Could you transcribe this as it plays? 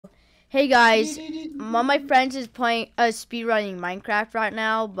Hey guys, one of my friends is playing speedrunning Minecraft right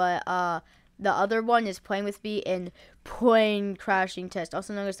now, but the other one is playing with me in Plane Crashing Test,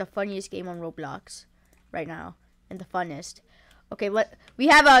 also known as the funniest game on Roblox right now, and the funnest. Okay, we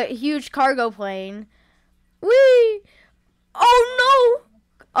have a huge cargo plane. Whee! Oh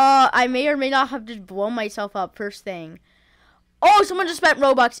no! I may or may not have just blown myself up first thing. Oh, someone just spent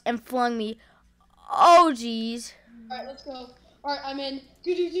Robux and flung me. Oh jeez. Alright, let's go. Alright, I'm in.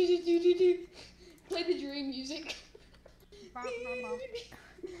 Do. Play the dream music.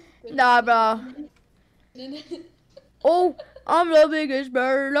 Nah, bro. Oh, I'm the biggest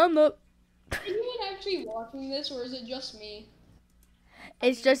bird. I'm the. Is anyone actually watching this, or is it just me?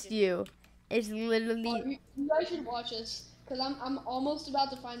 It's just you. It's literally. Oh, you guys should watch this, cause I'm almost about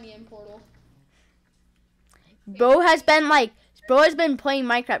to find the end portal. Bro has been playing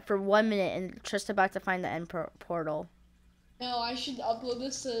Minecraft for 1 minute and just about to find the end portal. No, I should upload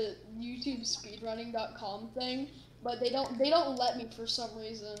this to YouTube speedrunning.com thing, but they don't let me for some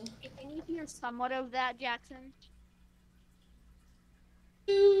reason. Can you hear somewhat of that, Jackson?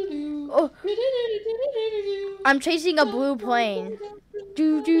 Oh, I'm chasing a blue plane.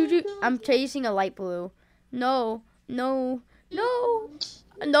 I'm chasing a light blue. No, no, no,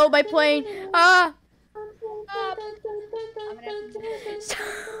 no, my plane. Ah.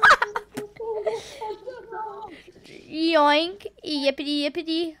 Yoink, yippity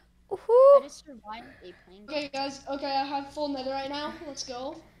yippity. I just survived a plane. Okay, guys. Okay, I have full nether right now. Let's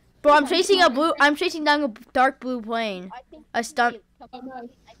go. Bro, I'm chasing down a dark blue plane. A stunt. Oh, nice.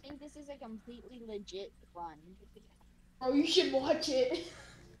 I think this is a completely legit run. Oh, you should watch it.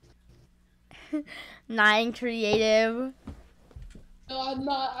 9 creative. No, I'm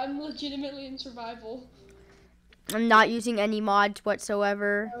not. I'm legitimately in survival. I'm not using any mods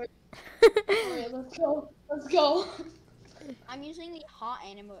whatsoever. Alright, let's go. Let's go. I'm using the hot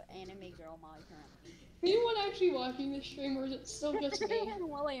anime girl mod currently. Is anyone actually watching this stream, or is it still just me?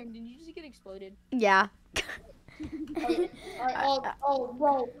 William, did you just get exploded? Yeah. Alright, oh,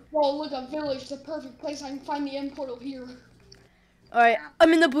 bro, look, a village, the perfect place. I can find the end portal here. Alright,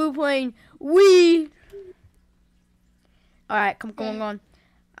 I'm in the blue plane. Wee! Alright, come on.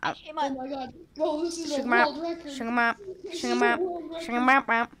 Oh my god, bro, this is a Sugar world record. Sugar map.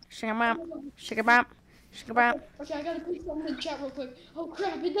 Okay, I gotta put something in the chat real quick. Oh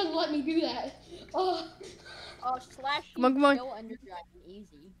crap, it doesn't let me do that. Oh, slash Come on. no underdrive,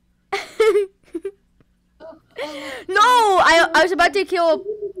 easy. No, I was about to kill.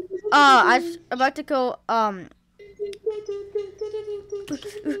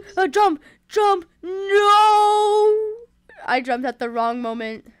 Jump! No! I jumped at the wrong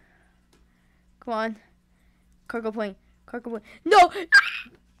moment. Come on, cargo plane. No!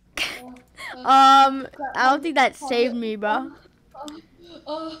 I don't think that saved me, bro.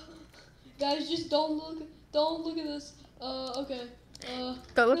 Guys, just don't look at this. Okay.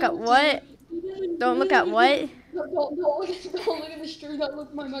 Don't look at what? Don't look at what? Don't look at the stream. Don't look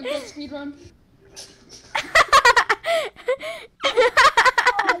at my Minecraft speedrun.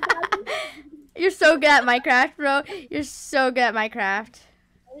 You're so good at Minecraft, bro. You're so good at Minecraft.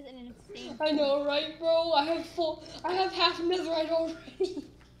 I know, right, bro? I have half netherite already.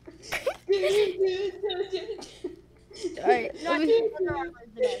 Alright,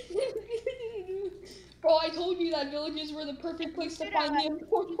 bro, I told you that villages were the perfect place to find the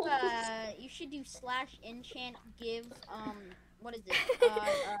important. You should do slash enchant give what is it?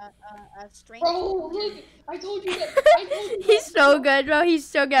 Strength. Bro, look, I told you that. He's so good, bro. He's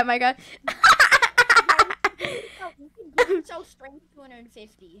so good at Minecraft. So strength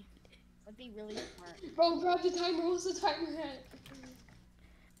 250. Would be really smart. Bro, grab the timer. What's the timer at?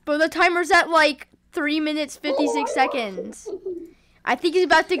 Bro, the timer's at like 3 minutes 56 seconds. I think he's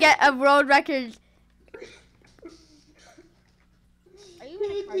about to get a world record. Are you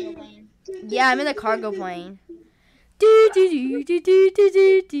in a cargo plane? Yeah, I'm in a cargo plane.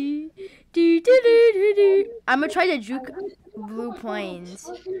 I'm gonna try to juke blue planes.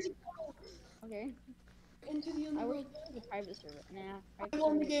 Okay. Into the I underworld. wish the private server. Nah. I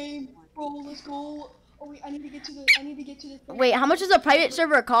won the game. Bro, let's go. Oh wait, I need to get to the thing. Wait, how much does a private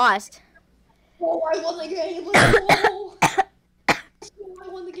server cost? Oh, I won the game. Let's go. I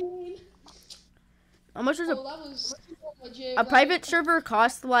won the game. How much does Oh, that was legit. a private server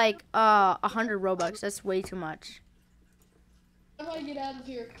cost? Like 100 Robux. That's way too much. How do I get out of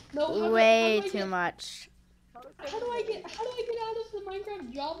here? No, Way too much. How do I get out of the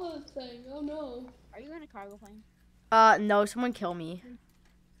Minecraft Java thing? Oh no. Are you in a cargo plane? No, someone kill me.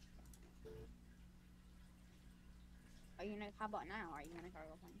 How about now? Are you in a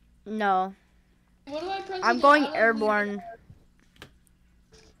cargo plane? No. What do I press? I'm going airborne.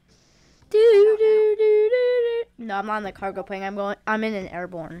 No, I'm not in the cargo plane. I'm in an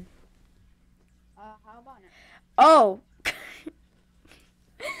airborne. How about it? Oh.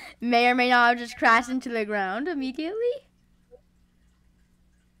 May or may not have just crashed into the ground immediately.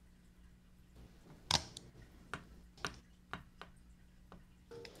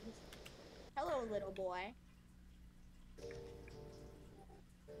 Hello, little boy.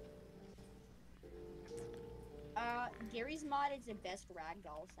 Gary's mod is the best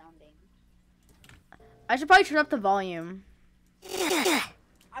ragdoll sounding. I should probably turn up the volume.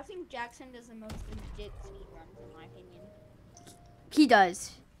 I think Jackson does the most legit speedruns in my opinion. He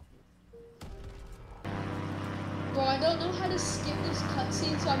does. Bro, I don't know how to skip this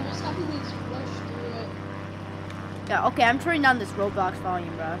cutscene, so I'm just having to just rush through it. Yeah, okay, I'm turning down this Roblox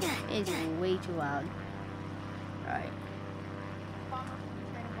volume, bro. It is way too loud. Alright.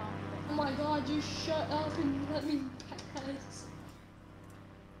 Oh my god, just shut up and let me pass.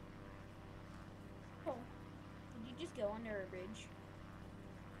 Oh. Did you just go under a bridge?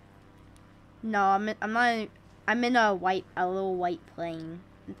 No, I'm in a little white plane.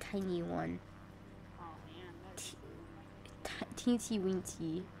 A tiny one. Oh man, that's Teensy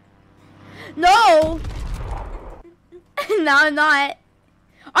weensy. No! No, I'm not.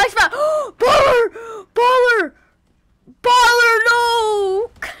 I spot baller! Baller! Baller,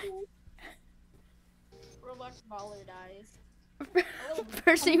 no! Roblox baller dies.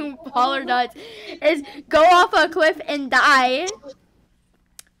 First thing baller does is go off a cliff and die.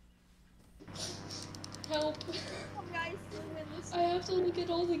 Help. Oh, guys, win this. I have to look at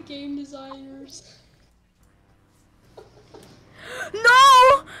all the game designers.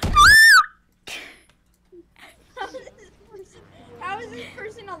 No! How is this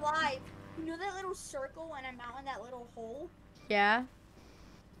person alive? You know that little circle and I'm out in that little hole? Yeah.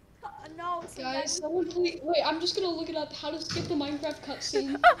 No, so that Guys, was- someone please wait, I'm just gonna look it up how to skip the Minecraft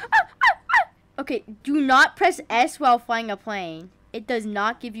cutscene. Okay, do not press S while flying a plane. It does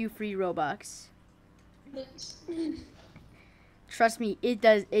not give you free Robux. Trust me, it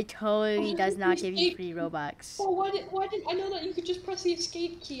does. It totally does not give you free Robux. Oh, why did I know that you could just press the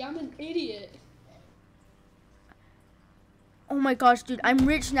escape key? I'm an idiot. Oh my gosh, dude, I'm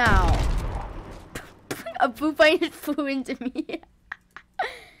rich now. A blue plane just flew into me.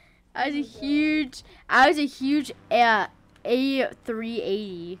 I was a huge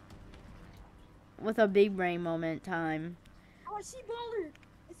A380 with a big brain moment time. Oh, I see baller.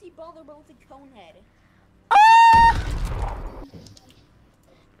 I see baller, but with a cone head. Ah!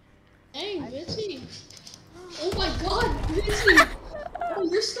 Dang, Mitzi. Oh my god, Mitzi. Oh,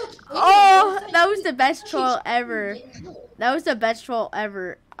 you're stuck. Oh, that was the best troll ever. That was the best troll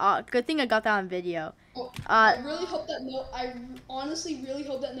ever. Good thing I got that on video. I really hope that I honestly really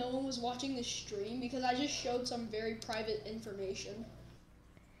hope that no one was watching this stream because I just showed some very private information.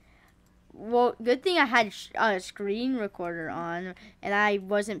 Well, good thing I had a screen recorder on and I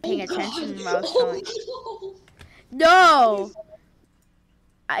wasn't paying attention while I was showing. No!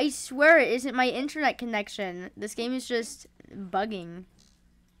 I swear it isn't my internet connection. This game is just bugging.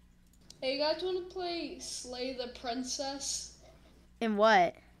 Hey, you guys want to play Slay the Princess In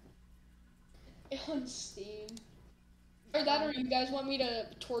what? on Steam? Or that, or you guys want me to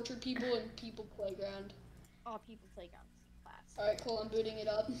torture people in People Playground? Oh, people playground class. Alright, cool, I'm booting it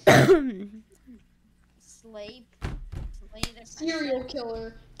up. Slay the Serial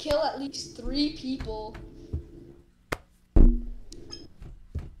killer. Kill at least 3 people.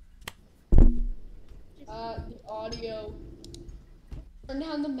 The audio. Turn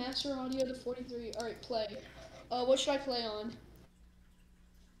down the master audio to 43. Alright, play. What should I play on?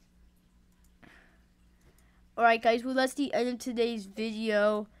 Alright guys, well that's the end of today's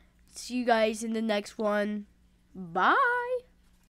video. See you guys in the next one. Bye!